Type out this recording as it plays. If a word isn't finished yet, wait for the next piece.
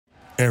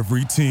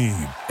Every team,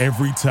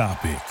 every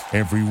topic,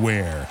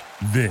 everywhere.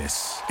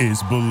 This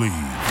is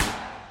Bleav.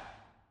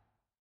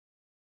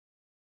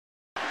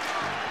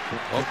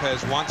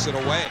 Lopez wants it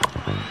away.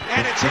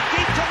 And it's hit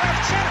deep to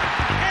left center.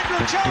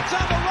 Andrew Jones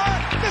on the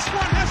run. This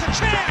one has a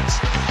chance.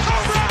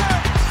 Home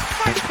run!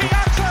 Mike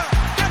Piazza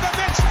and the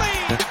Mets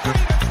lead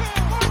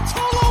 3-2.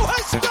 Bartolo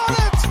has done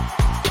it!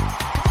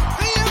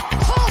 The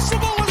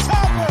impossible has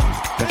happened!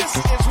 This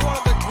is one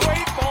of the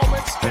great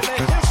moments in the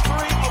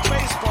history of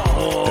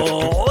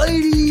baseball.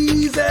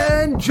 Ladies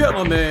and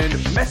gentlemen,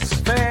 Mets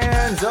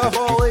fans of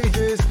all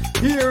ages,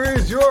 here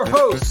is your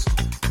host,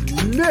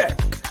 Nick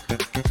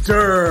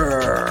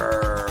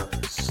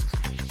Durst.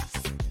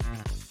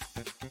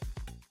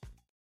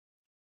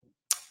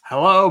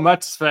 Hello,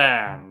 Mets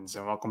fans,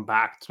 and welcome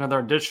back to another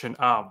edition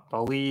of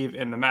Bleav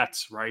in the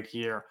Mets right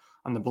here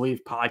on the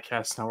Bleav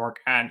Podcast Network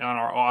and on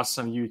our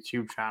awesome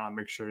YouTube channel.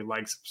 Make sure you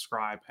like,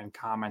 subscribe, and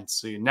comment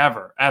so you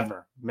never,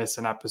 ever miss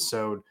an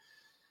episode.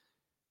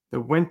 The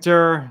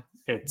winter,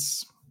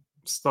 it's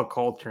still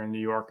cold here in New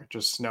York. It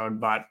just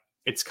snowed, but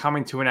it's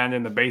coming to an end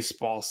in the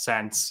baseball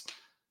sense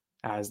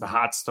as the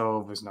hot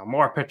stove is no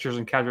more. Pitchers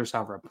and catchers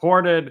have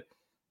reported,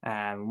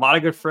 and a lot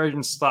of good free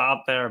agents still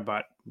out there,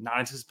 but not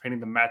anticipating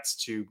the Mets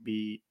to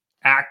be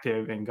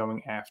active in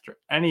going after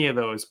any of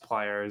those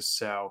players.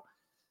 So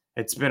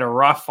it's been a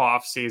rough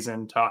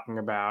offseason talking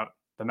about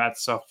the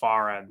Mets so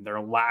far and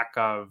their lack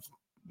of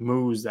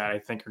moves that I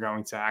think are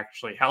going to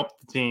actually help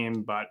the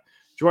team. But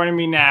joining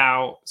me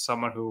now,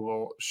 someone who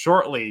will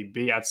shortly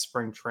be at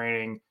spring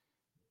training.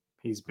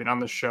 He's been on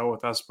the show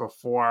with us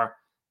before.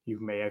 You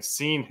may have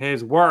seen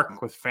his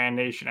work with Fan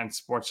Nation and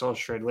Sports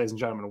Illustrated. Ladies and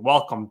gentlemen,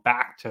 welcome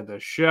back to the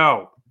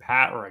show,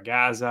 Pat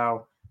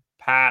Ragazzo.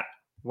 Pat,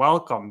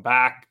 welcome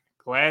back.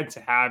 Glad to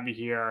have you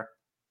here.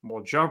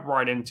 We'll jump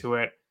right into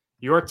it.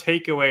 Your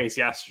takeaways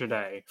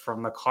yesterday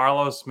from the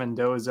Carlos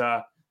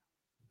Mendoza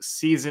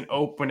season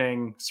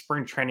opening,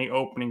 spring training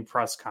opening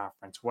press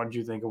conference. What did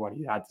you think of what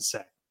he had to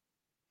say?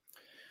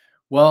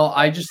 Well,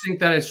 I just think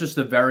that it's just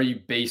a very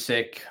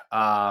basic,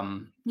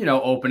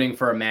 opening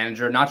for a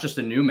manager, not just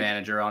a new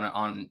manager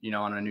on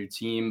a new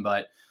team,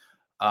 but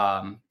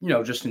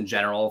just in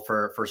general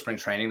for spring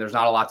training. There's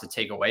not a lot to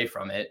take away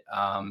from it.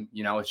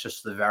 It's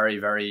just the very,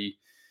 very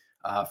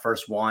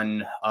first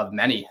one of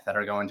many that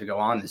are going to go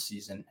on this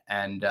season.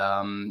 And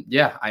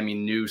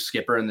new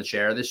skipper in the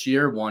chair this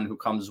year, one who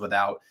comes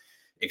without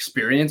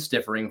experience,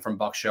 differing from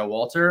Buck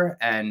Showalter.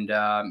 And,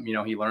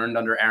 he learned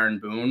under Aaron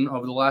Boone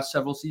over the last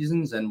several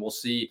seasons, and we'll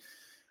see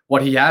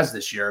what he has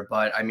this year.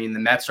 But I mean, the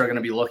Mets are going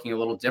to be looking a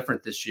little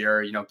different this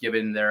year,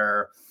 given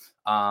their,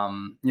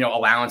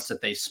 allowance that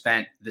they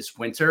spent this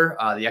winter.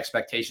 The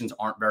expectations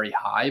aren't very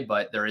high,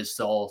 but there is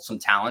still some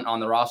talent on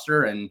the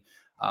roster. And,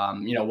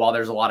 while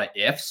there's a lot of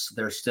ifs,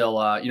 there's still,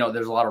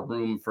 there's a lot of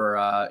room for,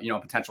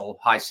 potential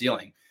high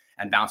ceiling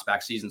and bounce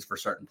back seasons for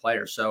certain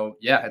players. So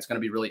yeah, it's going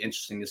to be really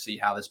interesting to see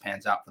how this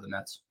pans out for the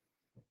Mets.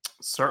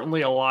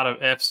 Certainly a lot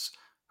of ifs.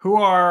 Who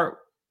are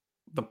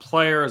the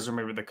players or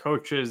maybe the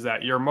coaches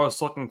that you're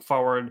most looking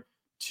forward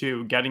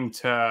to getting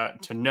to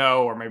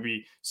know or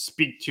maybe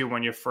speak to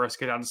when you first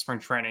get out of spring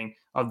training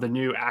of the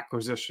new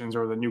acquisitions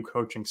or the new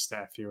coaching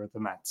staff here at the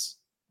Mets?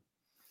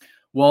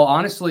 Well,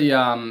 honestly,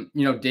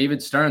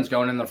 David Stearns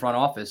going in the front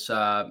office,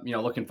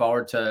 looking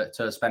forward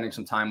to spending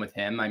some time with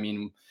him. I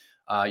mean,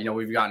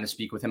 we've gotten to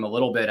speak with him a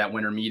little bit at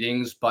winter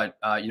meetings, but,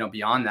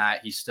 beyond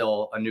that, he's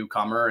still a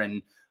newcomer.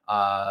 And,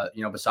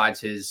 besides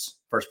his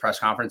first press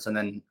conference and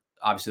then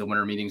obviously the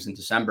winter meetings in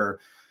December,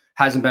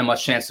 hasn't been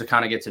much chance to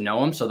kind of get to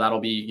know him. So that'll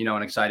be,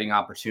 an exciting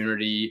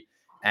opportunity.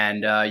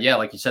 And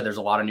like you said, there's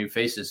a lot of new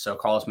faces. So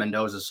Carlos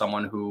Mendoza is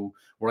someone who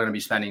we're going to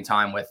be spending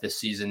time with this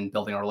season,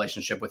 building a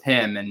relationship with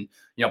him and,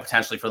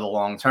 potentially for the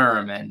long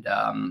term. And,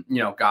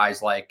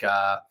 guys like,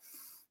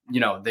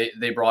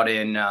 they brought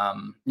in,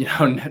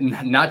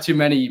 not too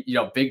many,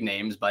 big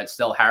names, but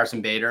still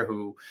Harrison Bader,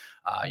 who,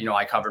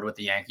 I covered with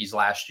the Yankees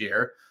last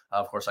year.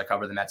 Of course, I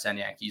covered the Mets and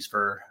Yankees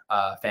for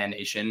Fan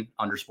Nation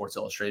under Sports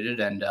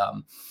Illustrated. And,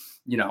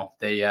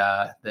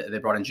 they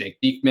brought in Jake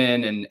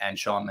Diekman and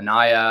Sean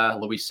Manaea.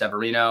 Luis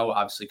Severino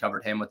obviously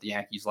covered him with the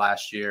Yankees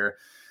last year.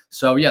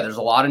 So yeah, there's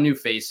a lot of new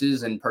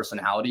faces and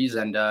personalities,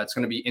 and it's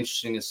going to be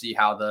interesting to see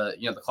how the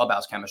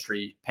clubhouse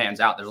chemistry pans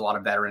out. There's a lot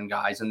of veteran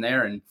guys in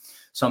there, and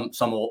some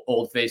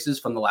old faces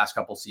from the last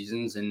couple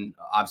seasons, and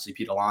obviously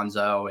Pete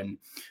Alonso and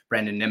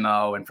Brandon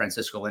Nimmo and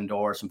Francisco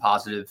Lindor, some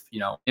positive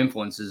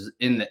influences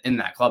in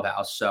that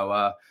clubhouse.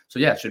 So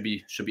yeah, it should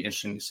be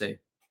interesting to see.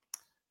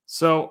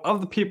 So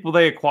of the people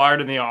they acquired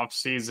in the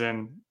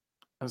offseason,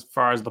 as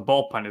far as the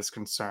bullpen is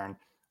concerned,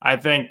 I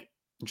think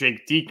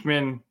Jake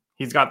Diekman,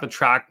 he's got the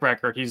track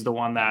record. He's the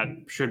one that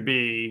should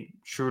be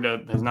true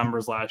to his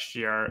numbers last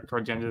year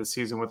towards the end of the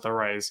season with the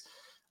Rays.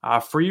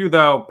 For you,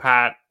 though,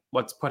 Pat,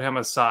 let's put him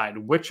aside.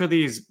 Which of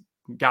these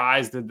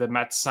guys did the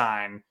Mets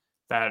sign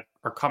that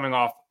are coming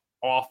off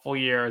awful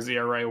years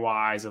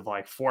ERA-wise of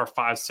like 4,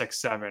 5, 6,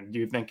 7? Do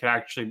you think could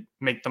actually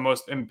make the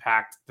most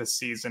impact this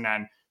season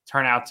and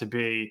turn out to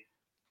be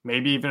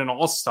maybe even an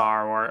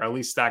all-star, or at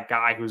least that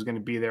guy who's going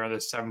to be there in the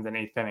 7th and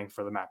 8th inning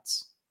for the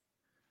Mets?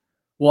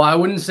 Well, I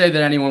wouldn't say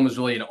that anyone was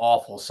really an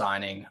awful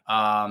signing.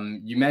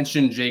 You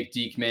mentioned Jake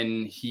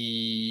Diekman.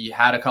 He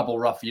had a couple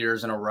rough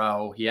years in a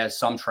row. He has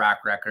some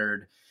track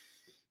record.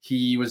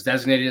 He was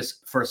designated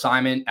for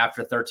assignment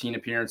after 13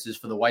 appearances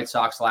for the White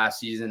Sox last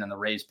season, and the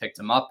Rays picked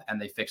him up, and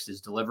they fixed his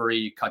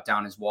delivery, cut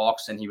down his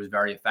walks, and he was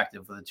very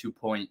effective with a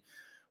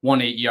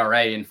 2.18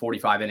 ERA in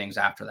 45 innings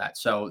after that.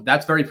 So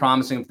that's very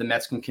promising if the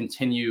Mets can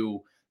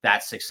continue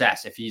that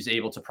success, if he's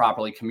able to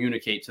properly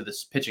communicate to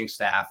this pitching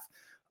staff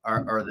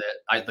or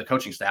the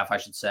coaching staff, I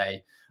should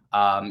say,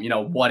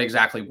 what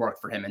exactly worked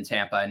for him in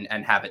Tampa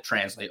and have it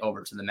translate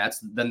over to the Mets,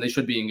 then they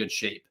should be in good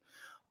shape.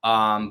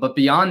 But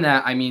beyond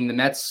that, I mean, the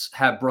Mets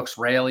have Brooks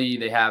Raley.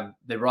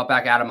 They brought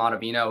back Adam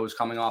Ottavino, who's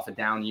coming off a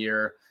down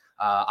year.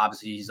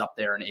 Obviously, he's up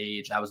there in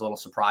age. That was a little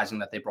surprising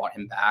that they brought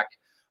him back,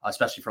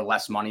 especially for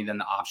less money than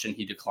the option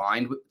he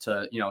declined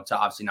to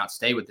obviously not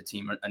stay with the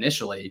team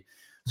initially.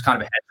 It's kind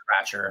of a head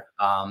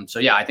scratcher. So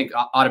yeah, I think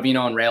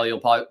Ottavino and Raley will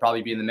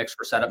probably be in the mix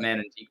for setup man,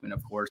 and Diekman,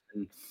 of course.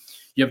 And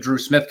you have Drew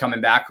Smith coming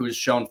back, who's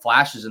shown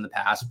flashes in the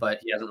past, but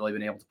he hasn't really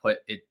been able to put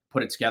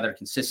it together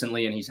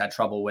consistently, and he's had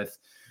trouble with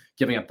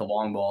giving up the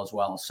long ball as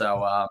well.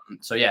 So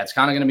yeah, it's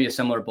kind of going to be a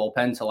similar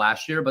bullpen to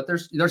last year, but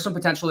there's some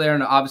potential there.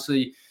 And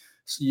obviously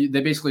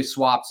they basically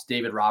swapped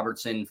David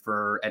Robertson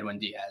for Edwin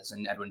Diaz,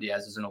 and Edwin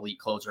Diaz is an elite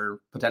closer,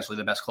 potentially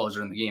the best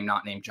closer in the game,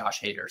 not named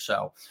Josh Hader.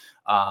 So,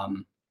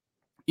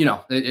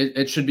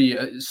 it should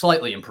be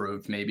slightly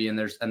improved maybe. And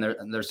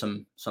there's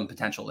some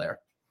potential there.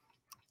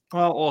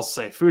 Well, we'll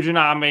see.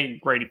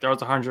 Fujinami, great. He throws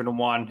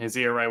 101. His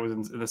ERA was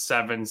in the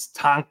 7s.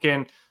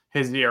 Tonkin,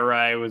 his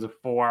ERA was a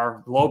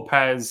 4.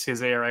 Lopez,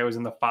 his ERA was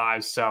in the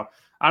 5s. So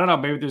I don't know.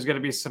 Maybe there's going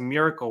to be some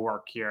miracle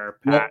work here,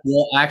 Pat.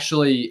 Well,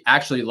 actually,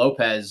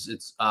 Lopez,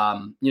 it's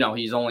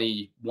he's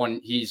only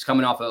one. He's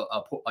coming off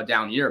a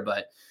down year,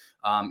 but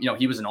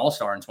he was an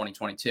all-star in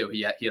 2022.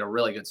 He had a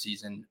really good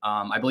season.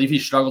 I Bleav he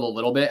struggled a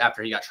little bit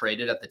after he got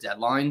traded at the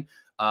deadline.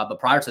 But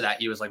prior to that,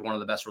 he was like one of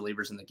the best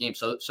relievers in the game.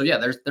 So yeah,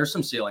 there's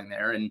some ceiling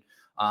there, and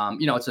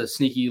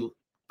it's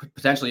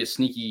potentially a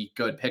sneaky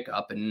good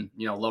pickup, and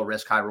low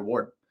risk, high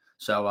reward.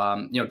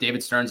 So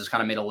David Stearns has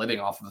kind of made a living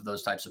off of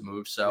those types of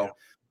moves. So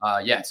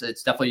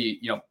it's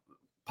definitely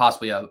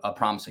possibly a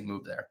promising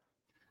move there.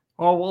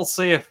 Well, we'll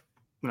see if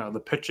the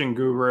pitching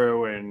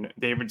guru and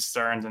David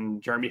Stearns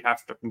and Jeremy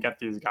Hefner can get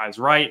these guys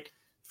right.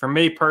 For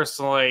me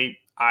personally,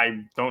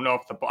 I don't know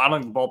if I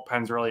don't think the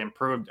bullpen's really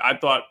improved. I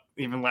thought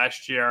even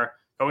last year,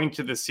 going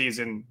to the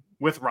season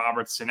with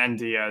Robertson and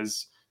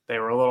Diaz, they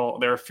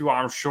were a few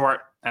arms short,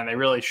 and they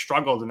really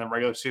struggled in the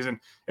regular season.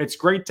 It's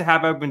great to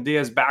have Edwin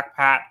Diaz back,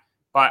 Pat,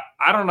 but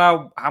I don't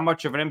know how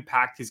much of an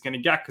impact he's going to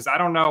get, because I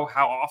don't know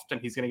how often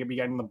he's going to be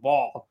getting the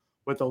ball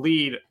with the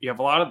lead. You have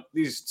a lot of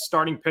these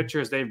starting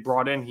pitchers they've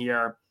brought in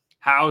here.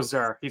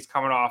 Hauser, he's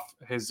coming off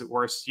his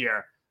worst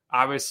year.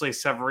 Obviously,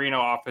 Severino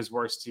off his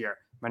worst year.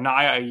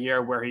 Minaya, a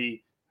year where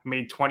he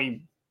made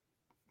 20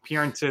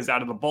 appearances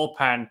out of the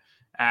bullpen,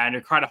 and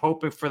you're kind of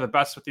hoping for the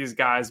best with these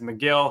guys.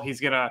 McGill, he's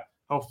going to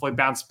hopefully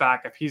bounce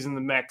back if he's in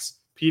the mix.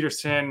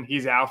 Peterson,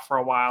 he's out for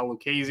a while.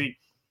 Lucchesi.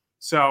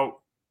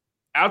 So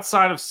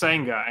outside of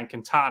Senga and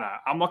Quintana,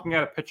 I'm looking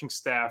at a pitching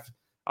staff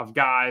of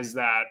guys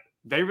that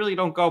they really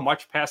don't go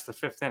much past the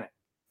 5th inning.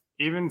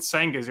 Even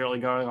Senga is really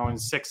going on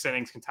 6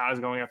 innings. Quintana's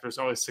going after his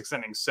only 6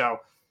 innings. So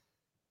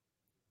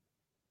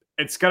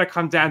it's going to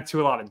come down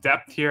to a lot of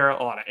depth here.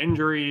 A lot of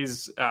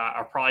injuries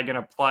are probably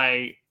going to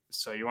play.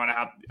 So you want to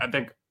have, I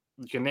think,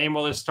 you can name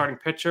all those starting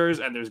pitchers,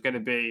 and there's going to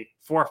be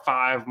 4 or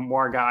 5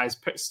 more guys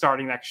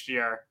starting next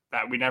year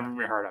that we never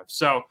even heard of.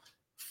 So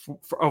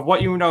of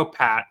what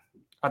Pat,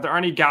 are there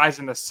any guys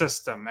in the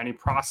system, any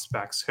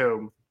prospects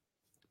who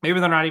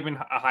maybe they're not even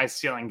a high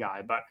ceiling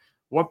guy, but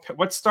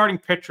what starting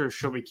pitchers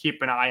should we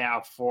keep an eye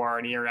out for,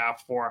 an ear out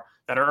for,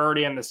 that are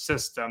already in the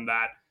system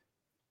that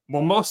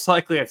will most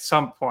likely at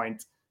some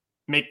point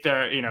make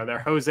their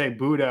Jose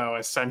Budo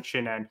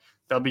ascension, and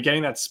they'll be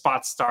getting that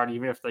spot start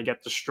even if they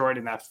get destroyed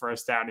in that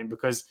first outing,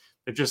 because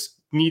they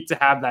just need to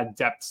have that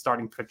depth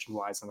starting pitching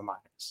wise in the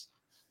minors.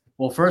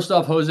 Well, first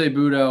off, Jose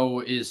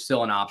Budo is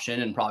still an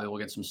option and probably will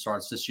get some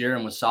starts this year,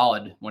 and was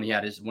solid when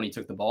he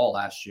took the ball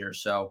last year.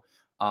 So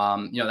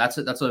that's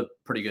a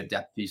pretty good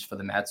depth piece for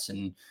the Mets.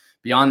 And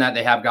beyond that,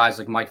 they have guys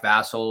like Mike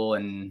Vassell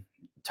and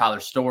Tyler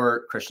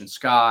Stewart, Christian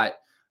Scott,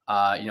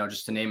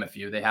 just to name a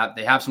few. They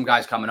have some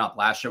guys coming up.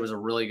 Last year was a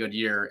really good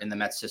year in the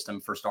Mets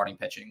system for starting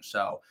pitching.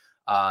 So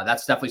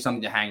that's definitely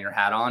something to hang your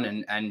hat on.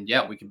 And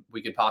yeah,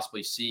 we could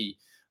possibly see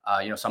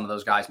some of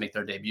those guys make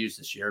their debuts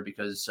this year,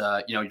 because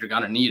you're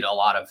going to need a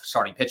lot of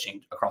starting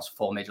pitching across a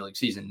full major league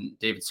season.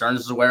 David Stearns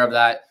is aware of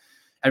that.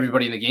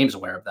 Everybody in the game is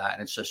aware of that.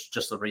 And it's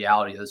just the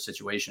reality of the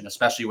situation,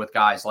 especially with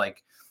guys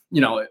like,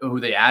 who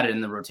they added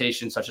in the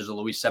rotation, such as a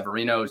Luis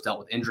Severino, who's dealt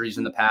with injuries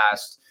in the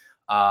past.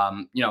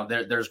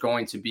 There's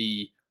going to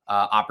be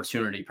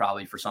opportunity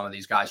probably for some of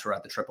these guys who are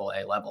at the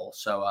AAA level.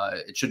 So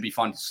it should be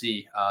fun to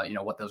see,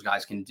 what those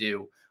guys can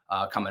do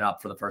coming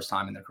up for the first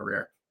time in their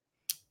career.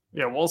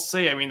 Yeah, we'll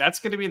see. I mean,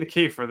 that's going to be the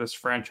key for this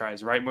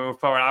franchise, right? Moving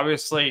forward,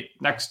 obviously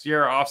next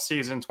year,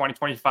 offseason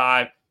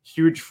 2025,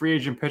 huge free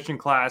agent pitching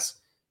class.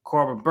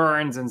 Corbin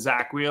Burns and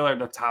Zach Wheeler,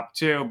 the top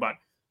two, but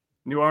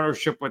new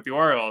ownership with the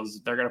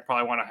Orioles, they're going to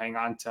probably want to hang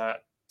on to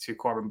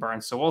Corbin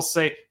Burns. So we'll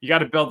see. You got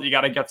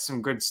to get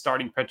some good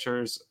starting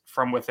pitchers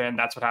from within.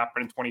 That's what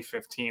happened in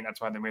 2015.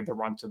 That's why they made the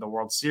run to the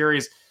World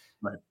Series.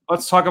 Right.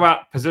 Let's talk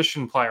about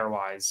position player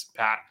wise,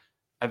 Pat.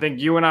 I think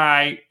you and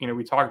I,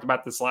 we talked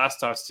about this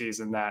last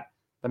offseason that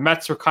the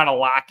Mets were kind of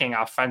lacking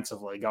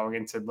offensively going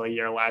into the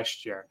year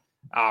last year,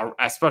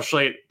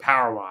 especially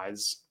power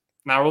wise.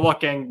 Now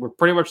we're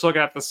pretty much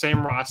looking at the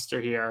same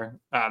roster here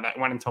that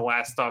went into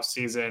last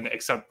offseason,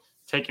 except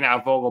taking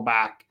out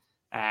Vogelback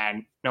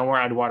and no more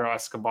Eduardo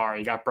Escobar.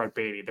 You got Brett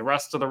Beatty. The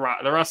rest of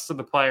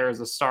the players,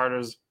 the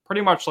starters,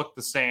 pretty much look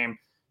the same.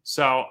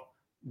 So,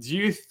 do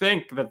you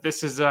think that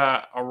this is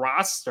a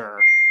roster,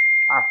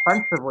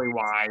 offensively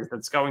wise,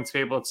 that's going to be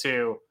able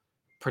to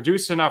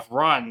produce enough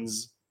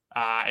runs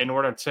in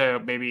order to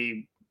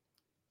maybe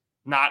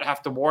not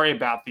have to worry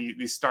about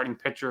these starting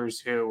pitchers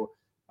who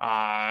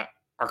are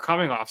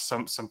coming off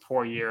some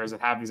poor years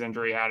and have these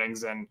injury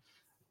headings? And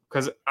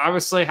because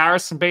obviously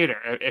Harrison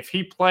Bader, if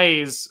he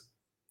plays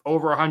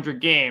over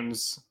 100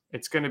 games,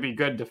 it's going to be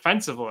good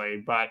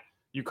defensively, but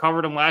you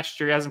covered him last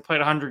year. He hasn't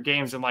played 100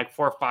 games in like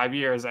 4 or 5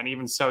 years, and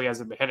even so, he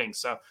hasn't been hitting.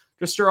 So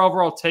just your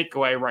overall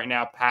takeaway right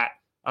now, Pat,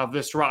 of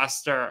this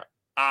roster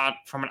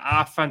from an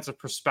offensive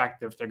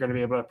perspective, they're going to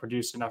be able to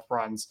produce enough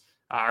runs,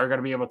 are going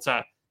to be able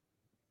to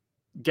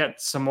get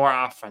some more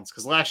offense.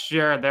 Because last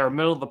year, they were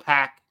middle of the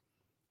pack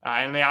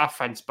in the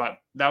offense, but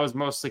that was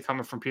mostly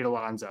coming from Pete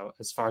Alonso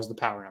as far as the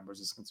power numbers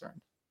is concerned.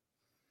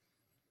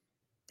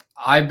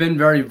 I've been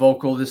very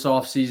vocal this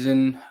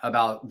offseason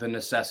about the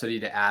necessity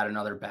to add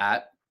another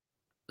bat,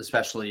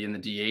 especially in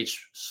the DH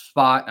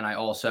spot. And I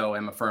also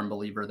am a firm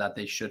believer that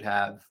they should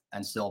have,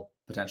 and still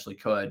potentially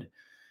could,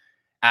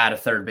 add a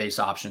third base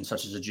option,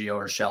 such as a Gio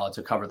Urshela,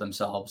 to cover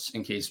themselves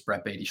in case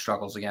Brett Beatty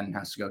struggles again and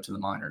has to go to the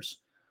minors.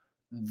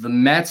 The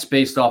Mets,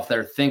 based off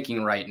their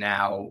thinking right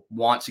now,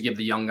 want to give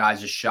the young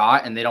guys a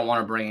shot, and they don't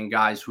want to bring in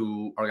guys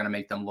who are going to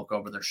make them look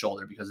over their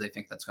shoulder because they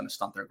think that's going to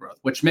stunt their growth,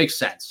 which makes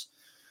sense.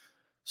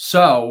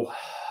 So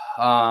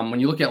when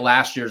you look at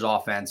last year's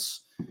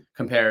offense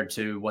compared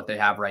to what they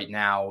have right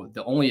now,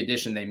 the only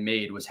addition they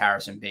made was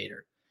Harrison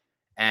Bader.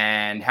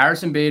 And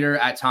Harrison Bader,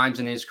 at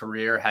times in his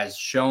career, has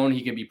shown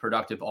he can be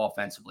productive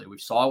offensively. We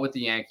saw it with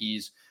the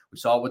Yankees. We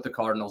saw it with the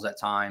Cardinals at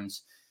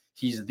times.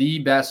 He's the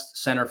best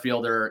center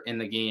fielder in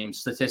the game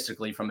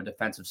statistically from a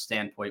defensive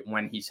standpoint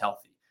when he's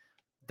healthy.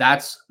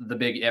 That's the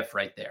big if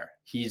right there.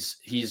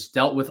 He's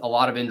dealt with a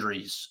lot of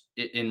injuries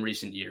in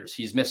recent years.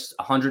 He's missed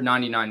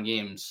 199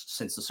 games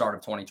since the start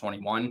of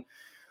 2021.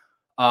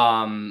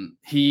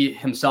 He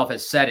himself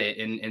has said it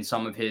in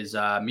some of his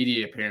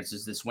media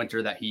appearances this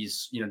winter that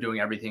he's doing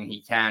everything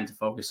he can to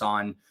focus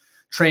on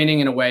training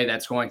in a way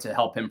that's going to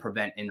help him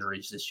prevent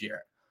injuries this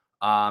year.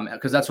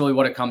 Because that's really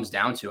what it comes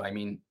down to. I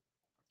mean,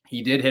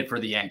 he did hit for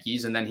the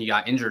Yankees, and then he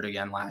got injured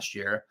again last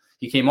year.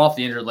 He came off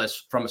the injured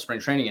list from a spring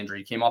training injury.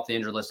 He came off the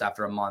injured list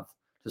after a month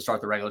to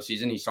start the regular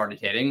season. He started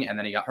hitting, and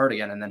then he got hurt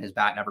again, and then his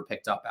bat never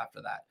picked up after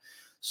that.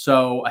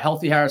 So a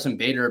healthy Harrison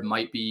Bader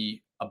might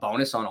be a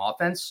bonus on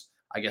offense.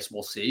 I guess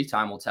we'll see.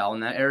 Time will tell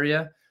in that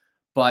area.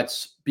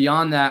 But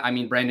beyond that, I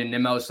mean, Brandon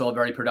Nimmo is still a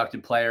very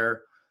productive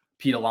player.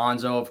 Pete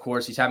Alonso, of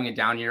course, he's having a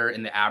down year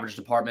in the average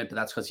department, but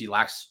that's because he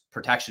lacks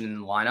protection in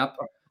the lineup.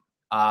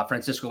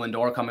 Francisco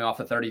Lindor coming off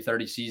a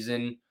 30-30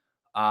 season.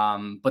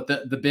 But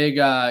the big,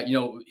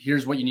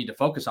 here's what you need to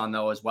focus on,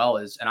 though, as well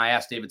is, and I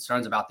asked David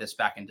Stearns about this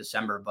back in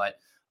December, but,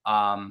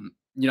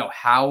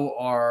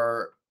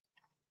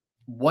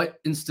 what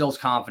instills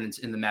confidence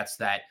in the Mets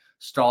that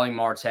Starling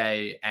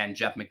Marte and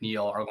Jeff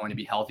McNeil are going to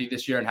be healthy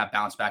this year and have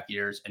bounce back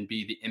years and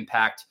be the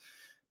impact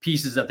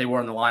pieces that they were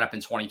in the lineup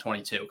in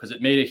 2022, because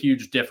it made a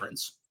huge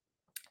difference.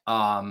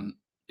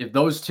 If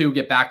those two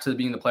get back to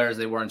being the players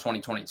they were in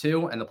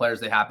 2022 and the players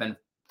they have been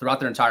throughout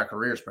their entire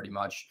careers pretty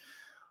much,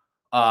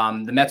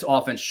 the Mets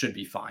offense should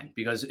be fine,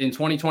 because in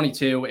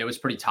 2022, it was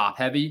pretty top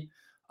heavy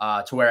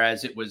to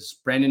whereas it was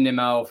Brandon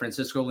Nimmo,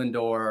 Francisco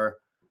Lindor,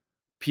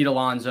 Pete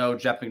Alonso,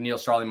 Jeff McNeil,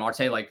 Starling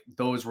Marte, like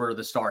those were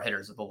the star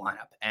hitters of the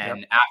lineup.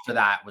 And after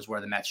that was where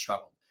the Mets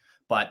struggled.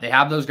 But they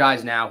have those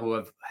guys now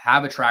who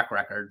have a track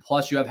record.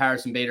 Plus you have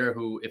Harrison Bader,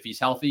 who, if he's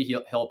healthy,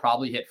 he'll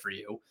probably hit for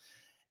you.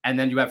 And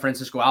then you have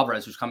Francisco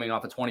Alvarez, who's coming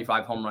off a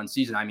 25 home run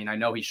season. I mean, I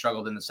know he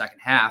struggled in the second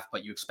half,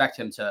 but you expect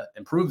him to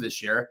improve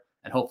this year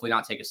and hopefully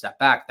not take a step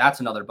back. That's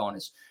another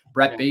bonus.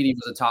 Brett Beatty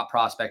was a top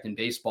prospect in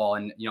baseball,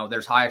 and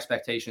there's high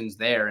expectations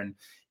there. And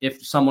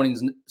if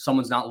someone's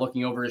not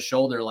looking over his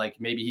shoulder, like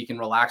maybe he can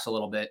relax a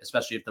little bit,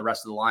 especially if the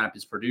rest of the lineup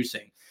is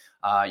producing.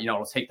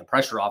 It'll take the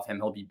pressure off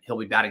him. He'll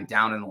be batting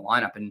down in the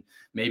lineup, and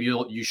maybe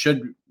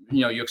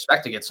you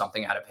expect to get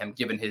something out of him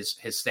given his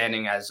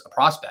standing as a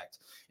prospect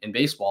in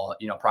baseball,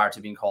 prior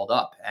to being called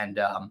up. And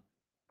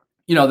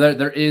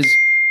there is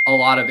a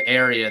lot of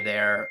area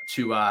there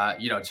to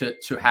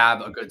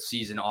have a good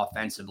season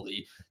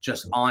offensively.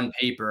 Just on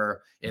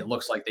paper, it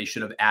looks like they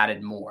should have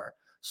added more.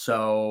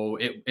 So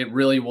it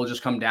really will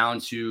just come down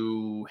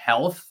to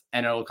health,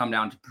 and it'll come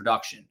down to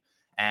production.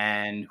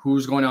 and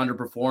who's going to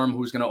underperform,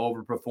 who's going to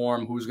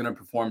overperform, who's going to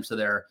perform to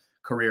their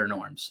career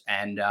norms.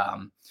 And,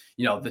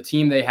 the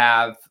team they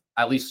have,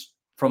 at least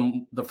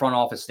from the front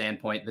office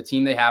standpoint, the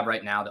team they have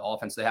right now, the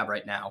offense they have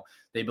right now,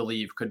 they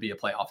Bleav could be a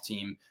playoff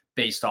team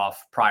based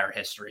off prior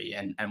history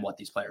and what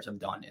these players have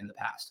done in the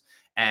past.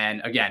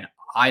 And again,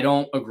 I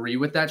don't agree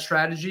with that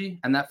strategy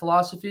and that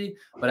philosophy,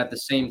 but at the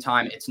same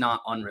time, it's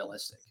not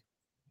unrealistic.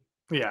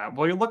 Yeah,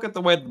 well, you look at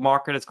the way the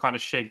market is kind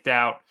of shaked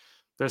out.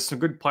 There's some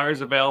good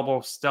players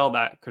available still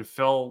that could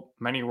fill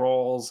many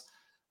roles.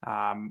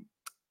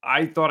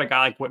 I thought a guy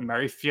like Whit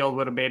Merrifield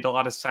would have made a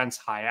lot of sense.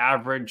 High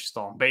average,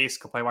 still on base,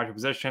 could play wide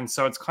position.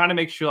 So it's kind of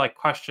makes you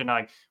question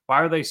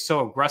why are they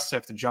so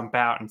aggressive to jump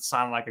out and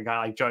sign like a guy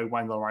like Joey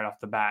Wendell right off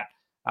the bat?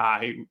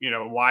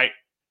 Why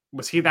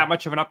was he that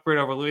much of an upgrade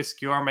over Luis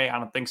Guillorme? I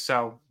don't think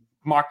so.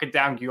 Mark it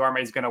down.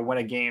 Guillorme is going to win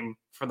a game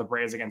for the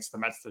Braves against the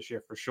Mets this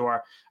year for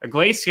sure.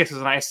 Iglesias is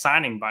a nice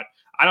signing, but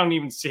I don't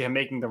even see him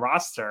making the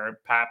roster,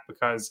 Pat,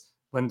 because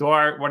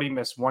Lindor, what did he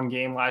miss? One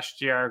game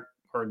last year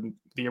or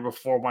the year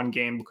before, one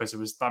game because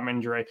of his thumb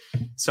injury.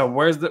 So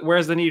where's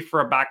the need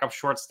for a backup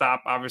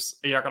shortstop?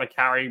 Obviously, you're not going to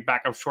carry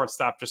backup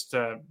shortstop just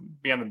to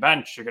be on the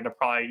bench. You're going to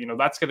probably,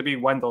 that's going to be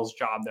Wendell's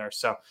job there.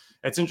 So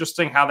it's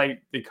interesting how they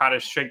kind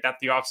of shake that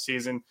the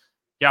offseason.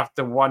 You have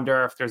to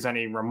wonder if there's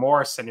any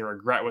remorse, any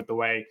regret with the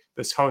way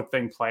this whole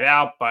thing played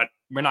out. But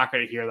we're not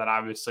going to hear that,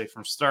 obviously,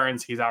 from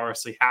Stearns. He's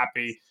obviously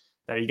happy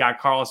that he got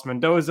Carlos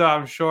Mendoza,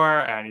 I'm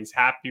sure, and he's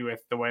happy with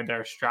the way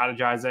they're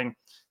strategizing.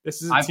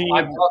 This is a team.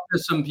 I've talked to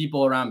some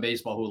people around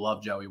baseball who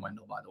love Joey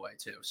Wendell, by the way,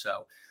 too.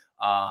 So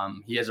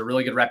he has a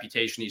really good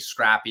reputation. He's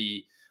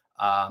scrappy.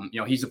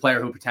 He's a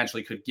player who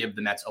potentially could give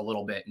the Mets a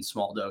little bit in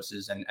small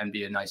doses and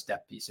be a nice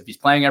depth piece. If he's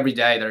playing every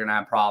day, they're going to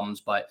have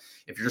problems. But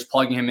if you're just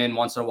plugging him in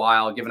once in a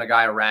while, giving a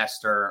guy a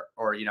rest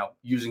or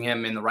using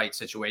him in the right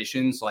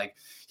situations,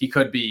 he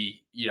could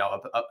be,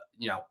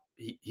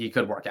 he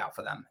could work out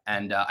for them.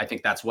 And I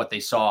think that's what they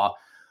saw,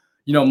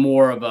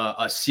 more of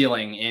a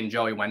ceiling in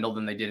Joey Wendell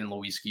than they did in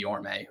Luis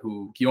Guillorme,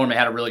 who Guillorme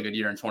had a really good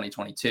year in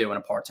 2022 in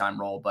a part-time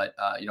role. But,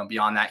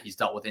 beyond that, he's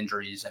dealt with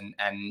injuries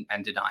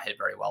and did not hit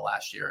very well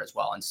last year as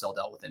well, and still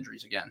dealt with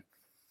injuries again.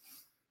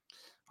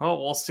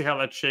 Well, we'll see how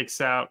that shakes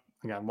out.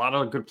 Again, a lot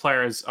of good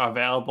players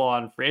available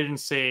on free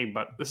agency,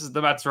 but this is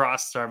the Mets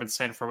roster. I've been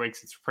saying for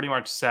weeks, it's pretty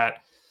much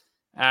set.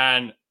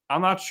 And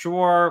I'm not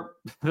sure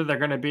that they're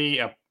going to be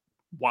a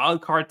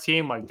wild card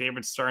team like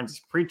David Stearns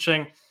is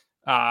preaching.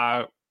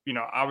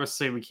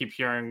 Obviously we keep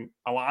hearing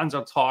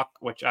Alonso talk,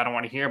 which I don't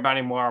want to hear about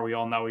anymore. We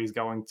all know he's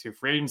going to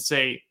free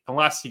agency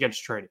unless he gets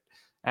traded.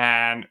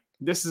 And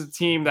this is a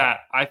team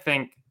that I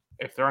think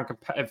if they're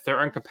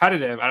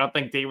uncompetitive, I don't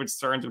think David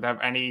Stearns would have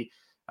any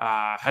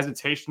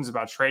hesitations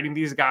about trading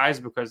these guys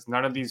because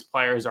none of these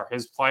players are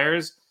his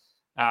players.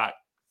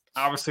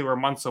 Obviously we're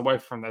months away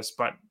from this,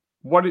 but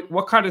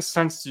what kind of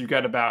sense do you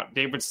get about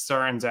David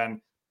Stearns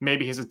and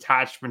maybe his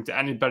attachment to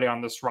anybody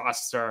on this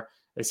roster?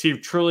 Is he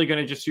truly going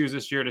to just use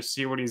this year to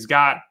see what he's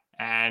got?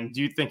 And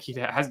do you think he'd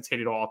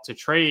hesitate at all to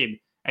trade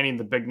any of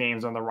the big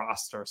names on the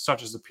roster,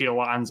 such as the Pete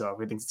Alonso, if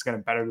he thinks it's going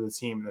to better the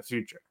team in the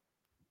future?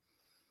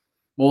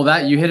 Well,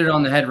 that you hit it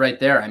on the head right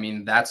there. I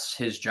mean, that's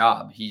his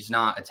job. He's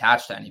not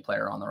attached to any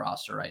player on the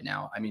roster right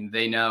now. I mean,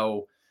 they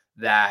know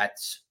that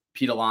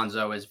Pete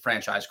Alonso is a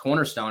franchise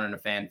cornerstone and a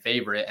fan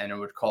favorite, and it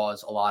would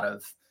cause a lot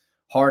of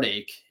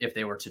heartache if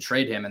they were to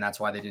trade him. And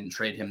that's why they didn't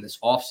trade him this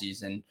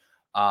offseason.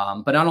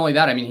 But not only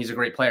that, I mean, he's a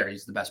great player.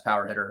 He's the best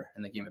power hitter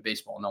in the game of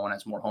baseball. No one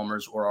has more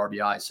homers or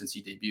RBIs since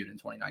he debuted in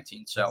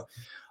 2019. So,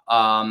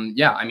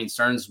 I mean,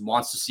 Stearns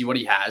wants to see what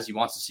he has. He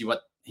wants to see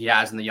what he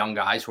has in the young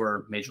guys who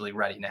are major league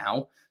ready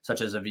now,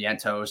 such as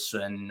Vientos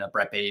and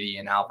Brett Beatty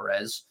and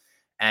Alvarez.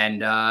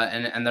 And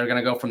they're going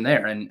to go from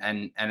there.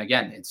 And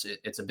again,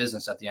 it's a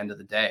business at the end of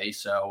the day.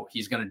 So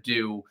he's going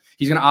to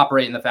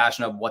operate in the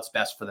fashion of what's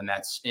best for the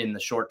Mets in the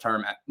short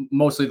term,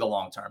 mostly the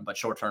long term, but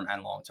short term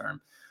and long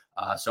term.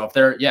 So if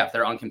they're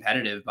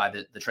uncompetitive by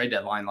the trade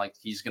deadline,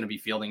 he's going to be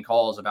fielding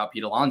calls about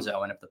Pete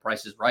Alonso. And if the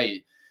price is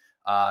right,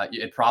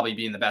 it'd probably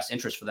be in the best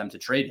interest for them to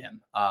trade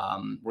him.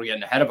 We're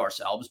getting ahead of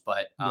ourselves,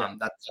 but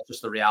that's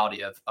just the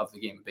reality of the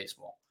game of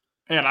baseball.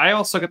 And I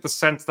also get the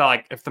sense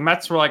that if the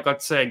Mets were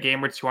let's say a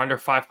game or two under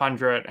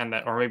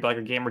 500 or maybe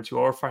a game or two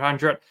over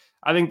 500,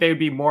 I think they would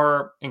be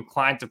more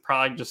inclined to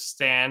probably just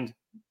stand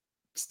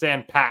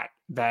pat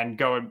than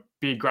go and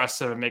be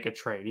aggressive and make a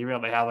trade, even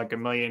though they have a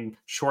million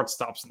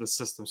shortstops in the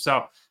system.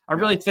 So I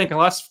really think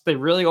unless they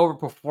really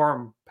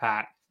overperform,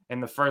 Pat, in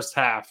the first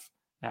half,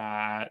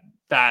 that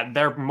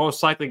they're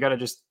most likely going to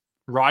just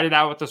ride it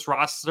out with this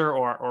roster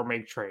or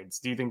make trades.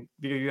 Do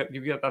you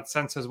get that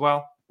sense as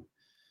well?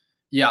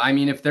 Yeah, I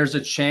mean, if there's a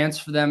chance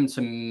for them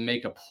to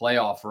make a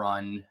playoff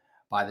run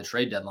by the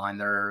trade deadline,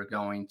 they're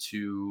going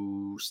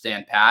to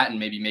stand pat and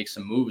maybe make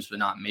some moves, but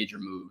not major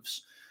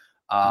moves.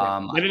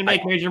 They didn't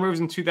make major moves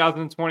in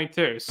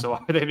 2022, so why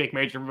would they make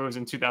major moves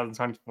in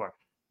 2024?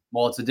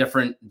 Well, it's a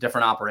different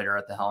operator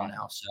at the helm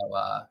now,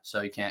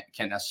 so you can't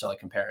necessarily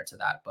compare it to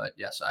that. But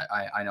yes,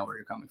 I know where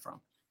you're coming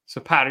from.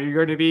 So Pat, are you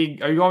going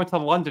to the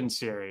London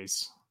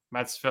series,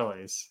 Mets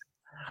Phillies?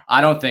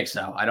 I don't think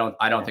so. I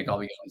don't think I'll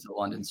be going to the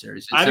London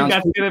series. I think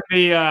that's going to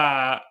be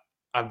a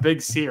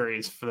big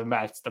series for the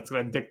Mets. That's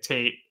going to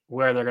dictate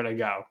where they're going to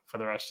go for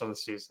the rest of the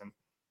season.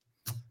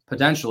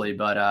 Potentially,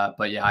 but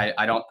yeah,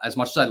 I don't. As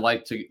much as I'd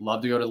love to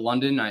go to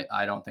London,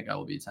 I don't think I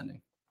will be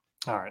attending.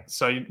 All right.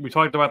 So we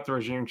talked about the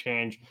regime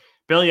change.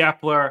 Billy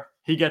Eppler,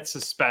 he gets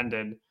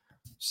suspended.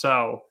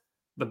 So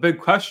the big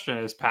question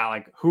is, Pat,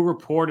 like, who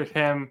reported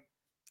him?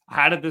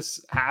 How did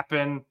this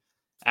happen?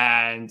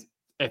 And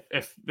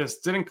if this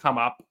didn't come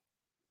up,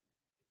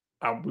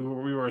 we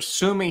were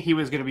assuming he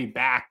was going to be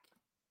back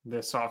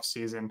this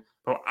offseason.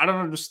 But I don't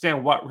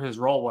understand what his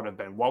role would have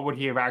been. What would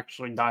he have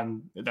actually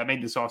done that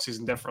made this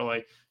offseason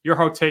differently? Your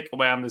whole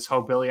takeaway on this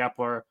whole Billy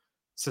Eppler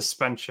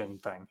suspension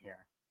thing here.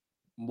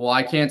 Well,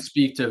 I can't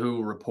speak to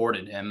who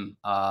reported him.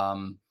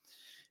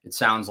 It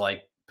sounds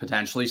like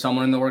potentially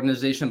someone in the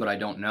organization, but I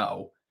don't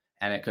know.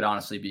 And it could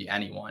honestly be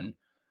anyone.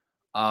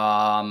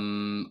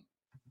 From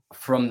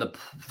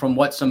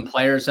what some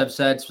players have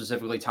said,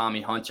 specifically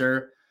Tommy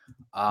Hunter,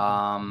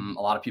 a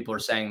lot of people are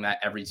saying that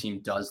every team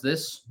does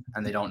this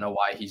and they don't know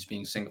why he's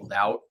being singled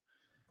out.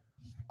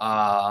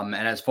 And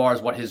as far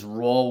as what his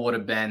role would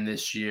have been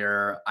this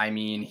year, I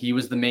mean, he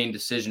was the main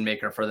decision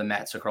maker for the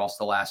Mets across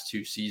the last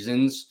 2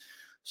 seasons.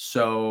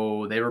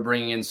 So they were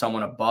bringing in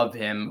someone above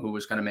him who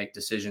was going to make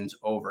decisions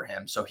over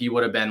him. So he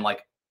would have been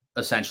like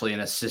essentially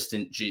an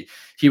assistant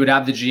He would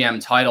have the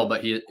GM title,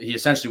 but he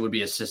essentially would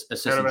be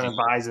assistant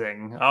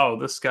advising. Oh,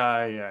 this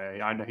guy,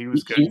 yeah, I know he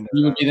was good.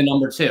 He would be the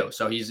number 2.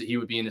 So he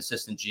would be an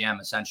assistant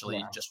GM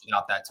essentially, just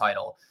without that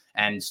title.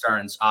 And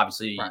Stearns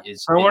obviously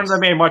is. It wouldn't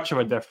have made much of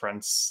a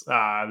difference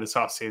this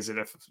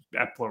offseason if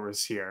Eppler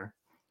was here.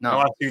 No,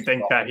 unless you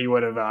think that he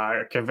would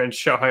have convinced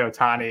Shohei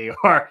Ohtani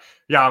or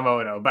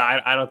Yamamoto,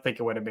 but I don't think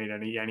it would have made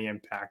any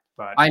impact.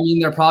 But I mean,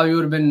 there probably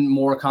would have been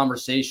more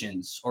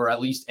conversations, or at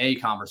least a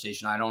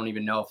conversation. I don't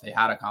even know if they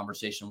had a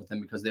conversation with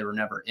him because they were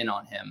never in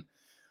on him.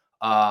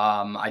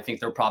 I think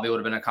there probably would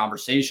have been a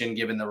conversation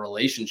given the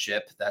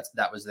relationship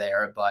that was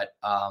there, but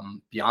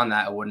beyond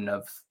that, it wouldn't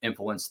have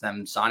influenced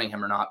them signing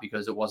him or not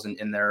because it wasn't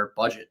in their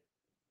budget.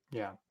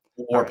 Yeah,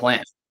 or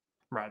plan.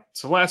 Right.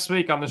 So last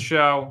week on the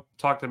show,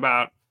 talked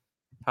about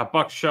how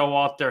Buck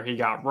Showalter, he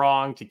got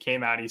wronged. He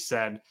came out, he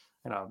said,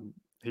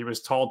 he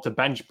was told to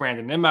bench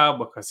Brandon Nimmo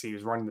because he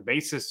was running the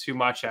bases too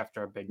much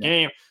after a big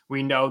game.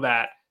 We know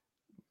that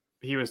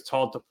he was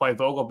told to play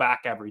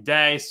Vogelback every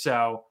day.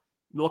 So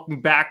looking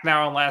back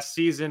now on last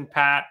season,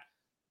 Pat,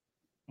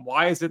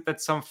 why is it that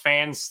some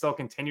fans still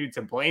continue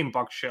to blame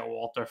Buck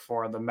Showalter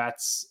for the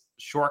Mets'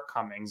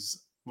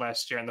 shortcomings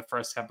last year in the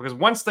first half? Because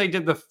once they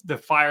did the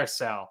fire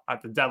sale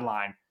at the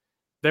deadline,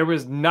 there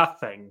was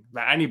nothing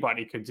that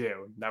anybody could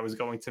do that was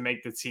going to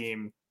make the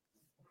team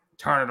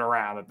turn it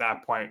around at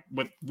that point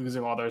with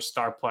losing all their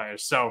star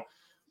players. So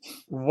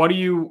what do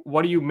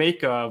you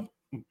make of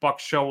Buck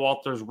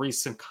Showalter's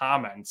recent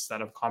comments that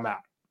have come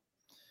out?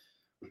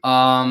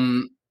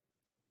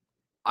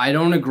 I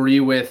don't agree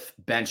with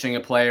benching a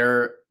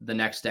player the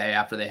next day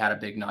after they had a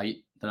big night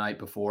the night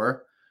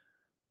before.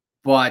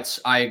 But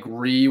I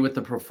agree with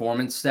the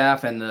performance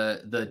staff and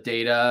the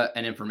data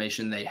and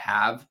information they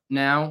have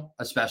now,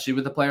 especially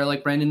with a player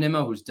like Brandon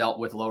Nimmo, who's dealt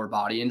with lower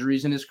body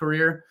injuries in his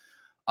career.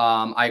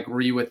 I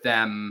agree with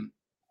them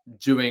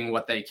doing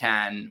what they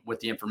can with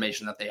the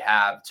information that they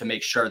have to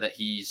make sure that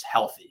he's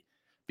healthy,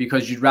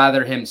 because you'd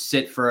rather him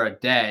sit for a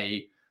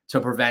day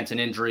to prevent an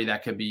injury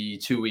that could be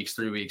 2 weeks,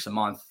 3 weeks, a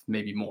month,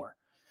 maybe more.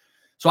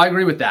 So I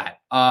agree with that.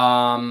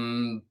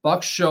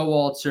 Buck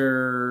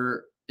Showalter,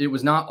 it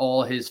was not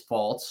all his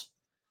fault.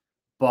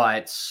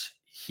 But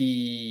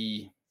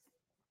he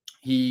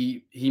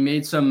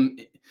made some.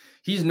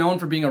 He's known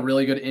for being a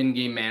really good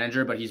in-game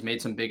manager, but he's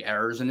made some big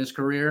errors in his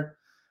career.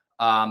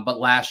 But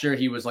last year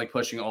he was like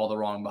pushing all the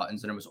wrong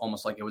buttons, and it was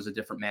almost like it was a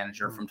different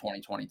manager from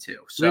 2022.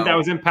 So I think that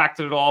was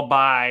impacted at all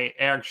by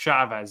Eric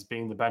Chavez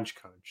being the bench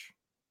coach.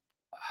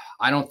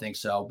 I don't think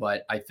so,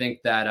 but I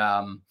think that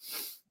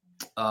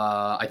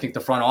I think the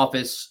front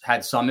office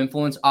had some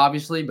influence,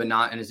 obviously, but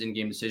not in his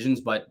in-game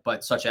decisions. But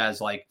such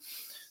as like.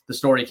 The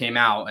story came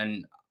out,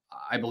 and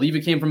I believe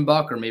it came from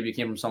Buck, or maybe it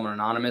came from someone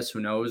anonymous, who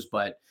knows,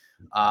 but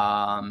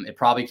it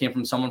probably came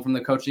from someone from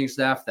the coaching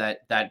staff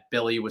that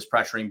Billy was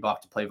pressuring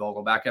Buck to play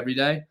Vogelback every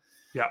day.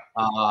 Yeah.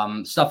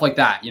 Stuff like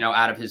that,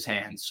 out of his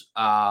hands.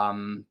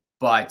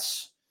 But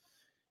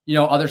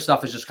other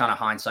stuff is just kind of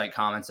hindsight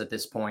comments at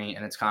this point,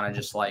 and it's kind of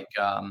just like,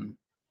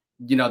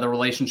 the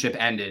relationship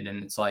ended,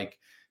 and it's like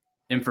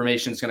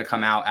information is going to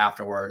come out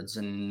afterwards,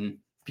 and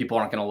people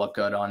aren't going to look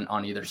good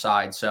on either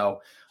side.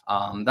 So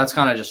that's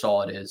kind of just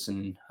all it is.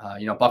 And,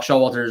 Buck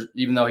Showalter,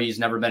 even though he's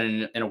never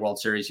been in a World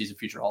Series, he's a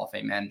future Hall of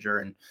Fame manager,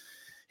 and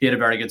he had a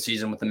very good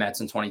season with the Mets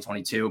in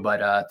 2022,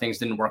 but things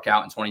didn't work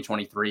out in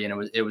 2023,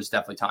 and it was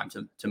definitely time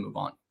to move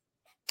on.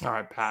 All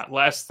right, Pat,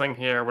 last thing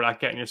here,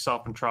 without getting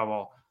yourself in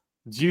trouble.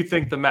 Do you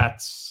think the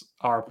Mets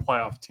are a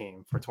playoff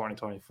team for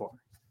 2024?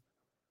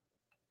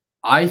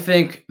 I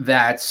think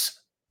that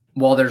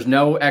while there's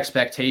no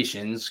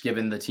expectations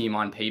given the team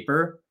on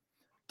paper,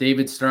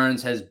 David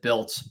Stearns has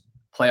built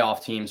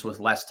playoff teams with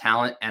less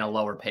talent and a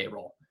lower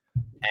payroll.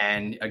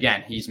 And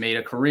again, he's made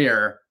a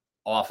career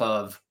off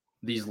of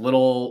these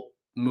little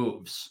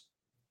moves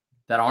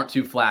that aren't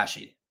too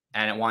flashy,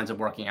 and it winds up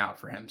working out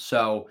for him.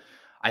 So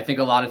I think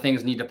a lot of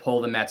things need to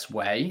pull the Mets'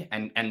 way,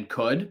 and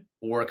could,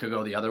 or it could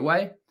go the other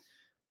way.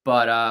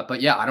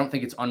 But yeah, I don't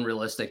think it's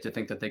unrealistic to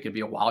think that they could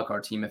be a wild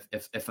card team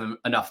if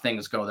enough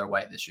things go their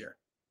way this year.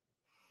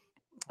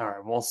 All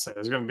right, we'll see.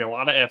 There's going to be a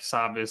lot of ifs,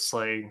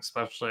 obviously,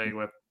 especially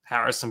with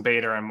Harrison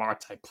Bader and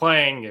Marte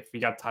playing. If you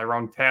got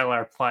Tyrone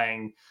Taylor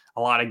playing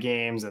a lot of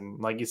games, and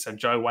like you said,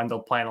 Joey Wendell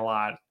playing a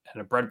lot,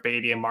 and Brett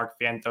Beatty and Mark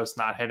Vientos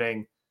not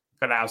hitting,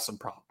 going to have some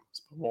problems.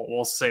 But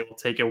we'll see. We'll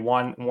take it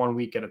one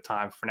week at a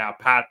time for now.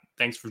 Pat,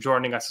 thanks for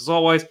joining us as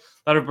always.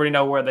 Let everybody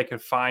know where they can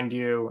find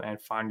you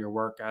and find your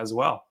work as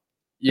well.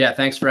 Yeah,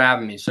 thanks for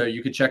having me. So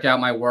you could check out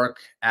my work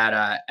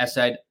at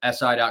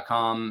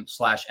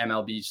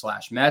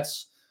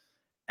si.com/MLB/Mets.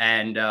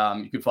 And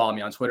you can follow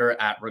me on Twitter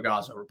at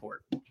Ragazzo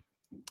Report.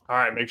 All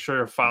right. Make sure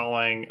you're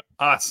following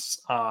us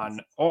on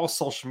all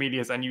social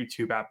medias and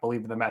YouTube at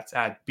Bleav in the Mets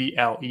at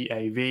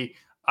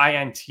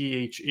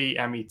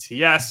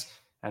BLEAVINTHEMETS.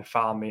 And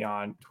follow me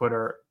on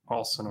Twitter,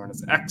 also known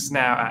as X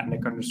now, at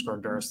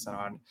Nick_Durst, and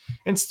on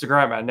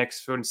Instagram at Nick's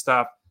Food and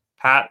Stuff.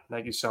 Pat,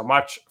 thank you so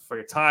much for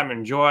your time.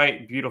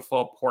 Enjoy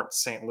beautiful Port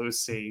St.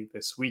 Lucie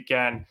this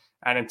weekend.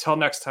 And until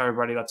next time,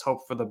 everybody, let's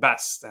hope for the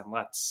best, and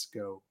let's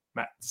go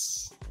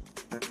Mets.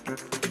 Near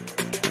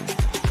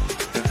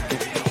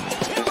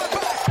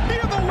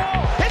the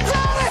wall. It's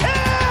out of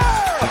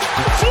here!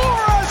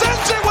 Flores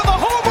ends it with a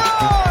home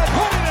run!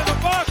 Put it in the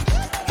box,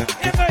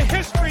 in the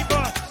history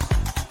books.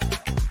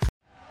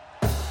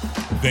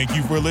 Thank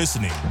you for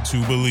listening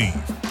to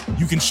Bleav.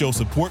 You can show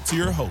support to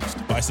your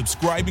host by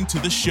subscribing to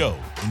the show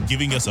and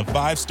giving us a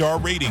 5-star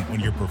rating on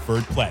your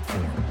preferred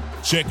platform.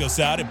 Check us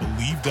out at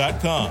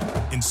Bleav.com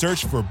and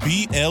search for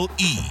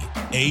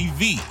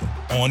BLEAV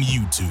on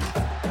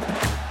YouTube.